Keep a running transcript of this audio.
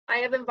I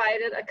have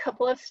invited a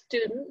couple of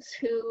students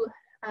who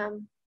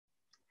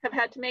have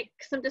had to make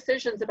some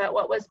decisions about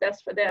what was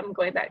best for them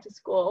going back to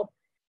school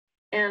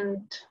and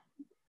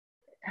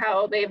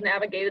how they've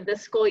navigated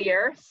this school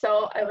year.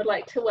 So I would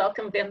like to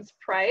welcome Vince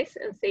Price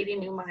and Sadie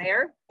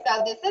Newmeyer.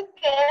 So this is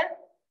Vince,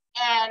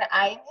 and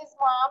I'm his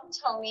mom,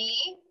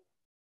 Tony,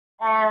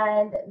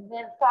 and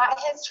Vince got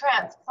his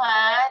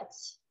transplant.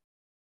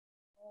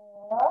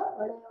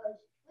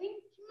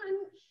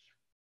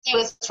 He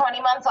was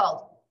 20 months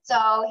old,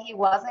 so he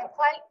wasn't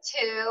quite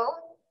 2,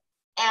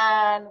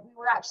 and we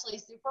were actually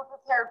super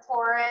prepared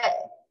for it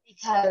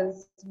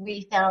because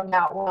we found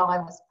out while I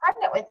was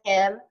pregnant with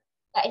him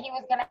that he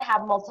was going to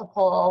have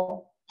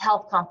multiple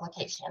health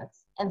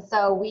complications. And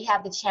so we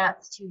had the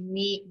chance to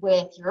meet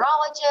with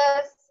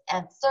urologists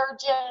and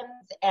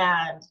surgeons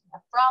and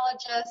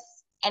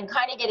nephrologists and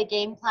kind of get a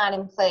game plan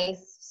in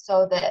place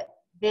so that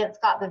Vince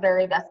got the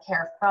very best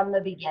care from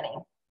the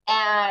beginning.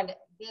 And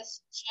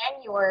this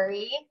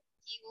January,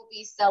 he will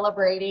be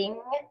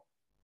celebrating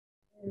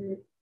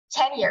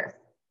 10 years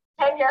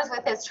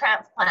with his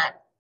transplant.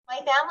 My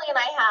family and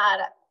I had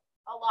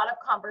a lot of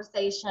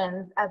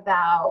conversations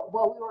about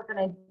what we were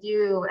going to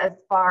do as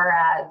far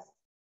as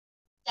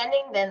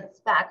sending Vince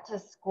back to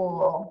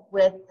school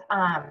with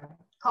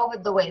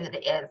COVID the way that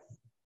it is.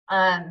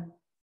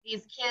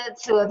 These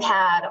kids who have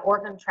had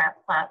organ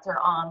transplants are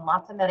on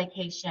lots of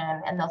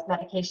medication, and those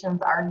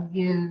medications are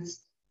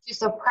used to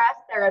suppress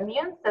their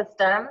immune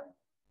system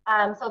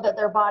so that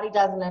their body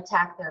doesn't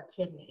attack their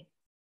kidney.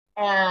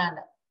 And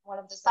one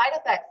of the side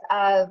effects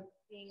of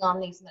being on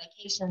these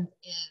medications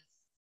is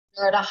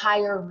you're at a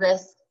higher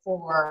risk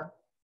for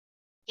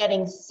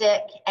getting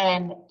sick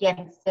and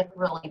getting sick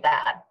really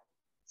bad.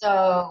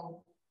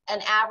 So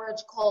an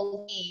average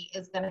cold knee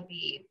is going to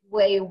be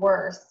way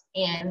worse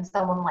in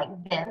someone like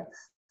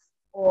Vince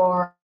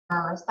or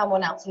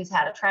someone else who's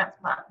had a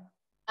transplant.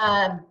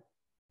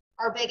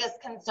 Our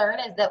biggest concern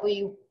is that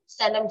we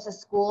send him to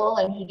school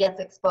and he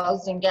gets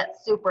exposed and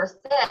gets super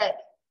sick.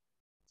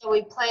 So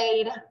we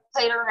played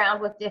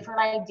around with different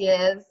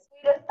ideas.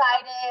 We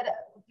decided,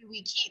 do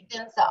we keep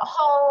Vince at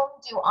home,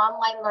 do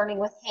online learning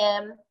with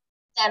him,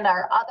 send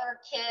our other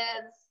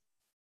kids?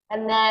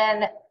 And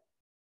then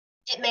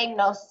it made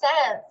no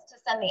sense to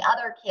send the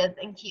other kids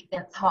and keep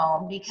Vince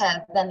home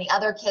because then the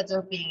other kids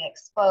are being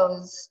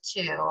exposed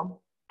to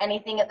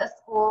anything at the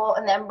school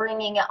and then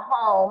bringing it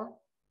home.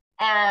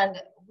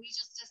 And we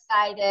just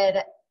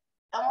decided,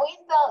 and we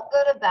felt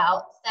good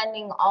about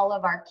sending all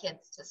of our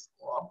kids to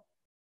school.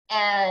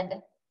 And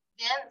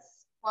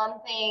Vince, one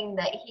thing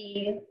that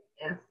he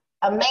is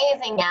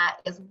amazing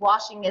at is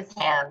washing his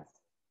hands.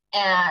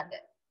 And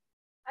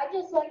I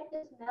just like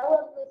the smell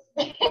of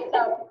this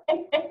soap.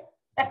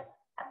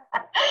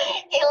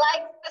 He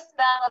likes the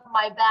smell of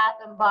my Bath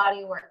and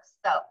Body Works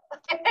soap.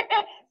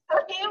 So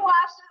he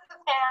washes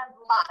his hands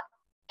a lot.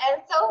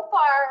 And so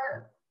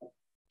far,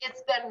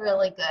 it's been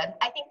really good.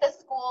 I think the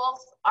schools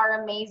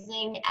are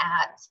amazing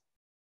at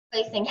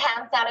placing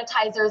hand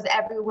sanitizers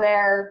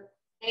everywhere.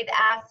 They've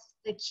asked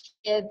the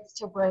kids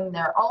to bring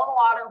their own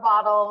water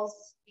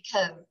bottles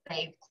because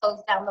they've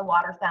closed down the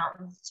water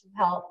fountains to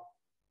help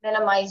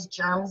minimize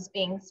germs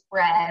being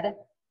spread.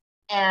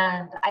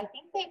 And I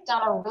think they've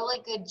done a really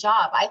good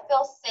job. I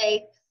feel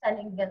safe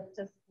sending Vince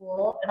to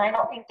school, and I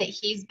don't think that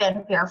he's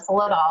been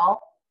fearful at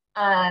all.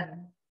 I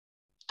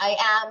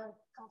am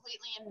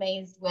completely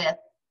amazed with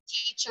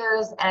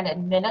teachers and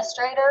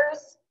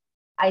administrators.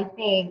 I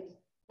think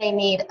they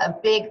need a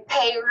big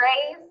pay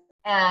raise,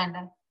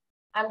 and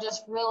I'm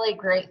just really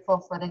grateful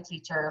for the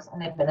teachers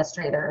and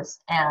administrators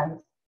and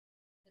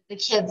the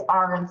kids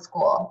are in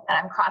school. And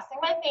I'm crossing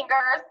my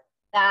fingers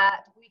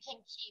that we can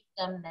keep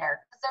them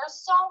there because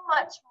there's so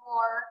much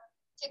more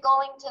to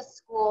going to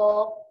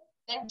school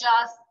than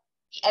just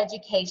the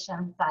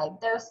education side.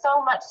 There's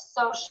so much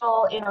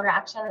social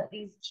interaction that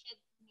these kids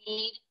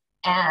need,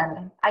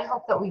 and I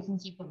hope that we can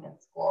keep them in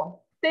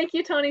school. Thank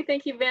you, Tony.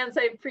 Thank you, Vince.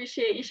 I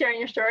appreciate you sharing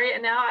your story.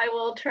 And now I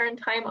will turn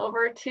time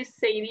over to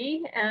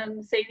Sadie.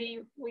 And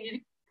Sadie, will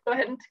you go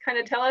ahead and kind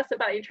of tell us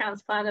about your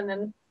transplant and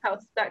then how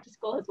back to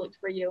school has looked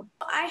for you?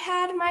 I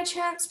had my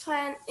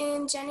transplant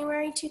in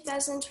January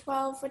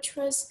 2012, which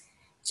was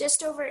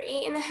just over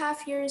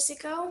 8.5 years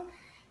ago.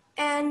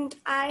 And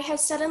I had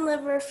sudden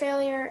liver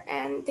failure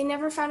and they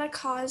never found a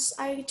cause.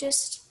 I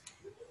just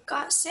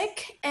got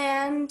sick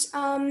and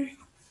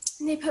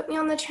they put me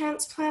on the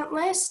transplant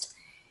list.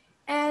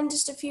 And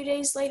just a few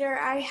days later,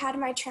 I had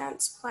my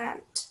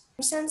transplant.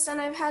 Since then,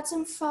 I've had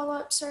some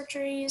follow-up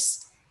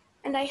surgeries,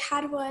 and I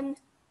had one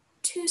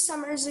 2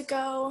 summers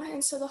ago,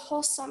 and so the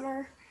whole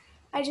summer,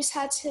 I just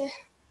had to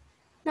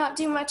not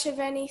do much of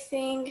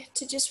anything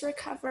to just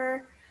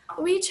recover.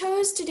 We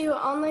chose to do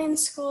online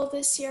school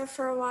this year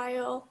for a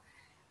while,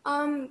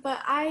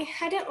 but I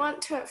didn't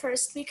want to at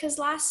first because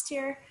last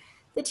year,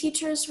 the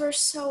teachers were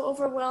so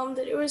overwhelmed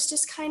that it was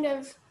just kind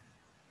of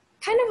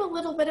a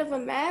little bit of a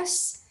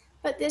mess.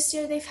 But this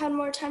year they've had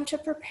more time to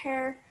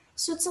prepare,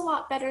 so it's a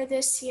lot better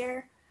this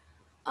year.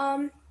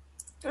 And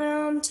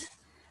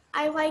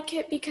I like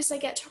it because I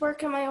get to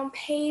work at my own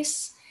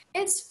pace,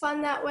 it's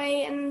fun that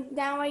way, and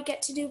now I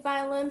get to do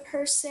violin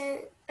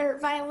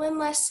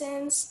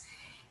lessons,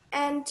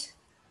 and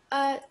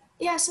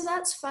yeah, so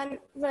that's fun.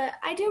 But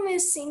I do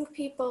miss seeing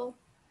people,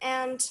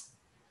 and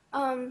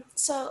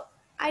so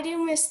I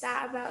do miss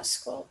that about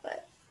school.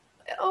 But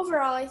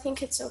overall, I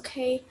think it's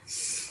okay.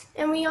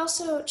 And we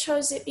also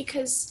chose it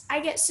because I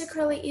get sick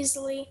really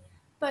easily,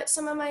 but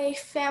some of my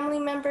family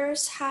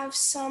members have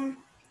some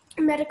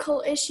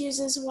medical issues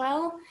as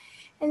well.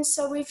 And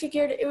so we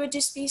figured it would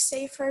just be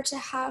safer to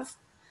have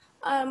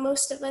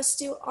most of us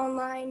do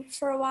online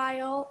for a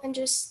while and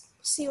just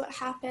see what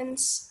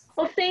happens.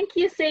 Well, thank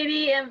you,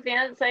 Sadie and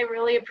Vince. I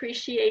really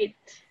appreciate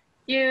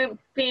you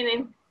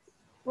being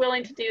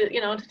willing to do,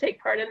 to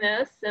take part in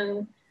this.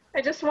 And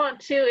I just want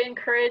to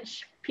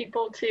encourage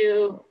people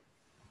to,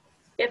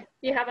 if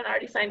you haven't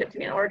already signed up to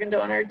be an organ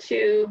donor,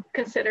 to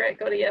consider it.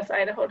 Go to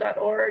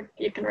yesidaho.org.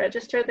 You can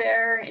register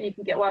there and you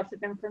can get lots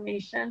of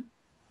information.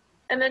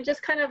 And then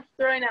just kind of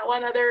throwing out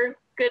one other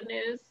good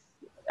news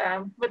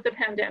with the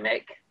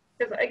pandemic,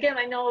 because again,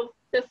 I know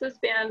this has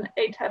been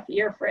a tough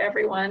year for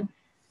everyone,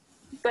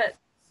 but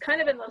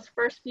kind of in those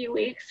first few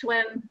weeks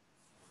when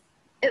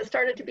it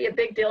started to be a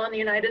big deal in the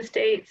United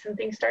States and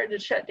things started to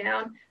shut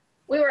down,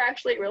 we were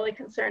actually really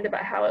concerned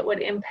about how it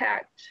would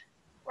impact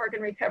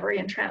organ recovery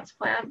and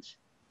transplant.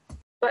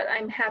 But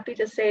I'm happy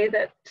to say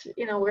that,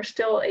 we're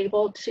still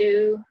able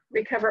to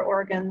recover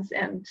organs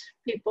and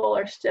people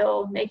are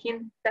still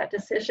making that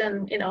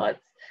decision. It's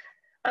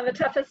on the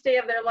toughest day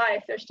of their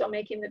life, they're still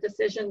making the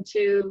decision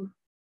to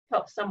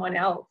help someone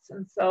else.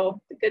 And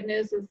so the good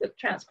news is that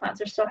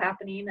transplants are still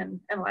happening and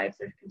lives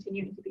are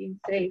continuing to be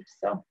saved.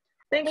 So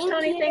thanks,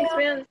 Tony. Thanks,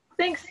 Vince.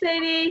 Thanks,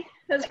 Sadie.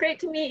 It was great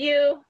to meet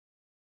you.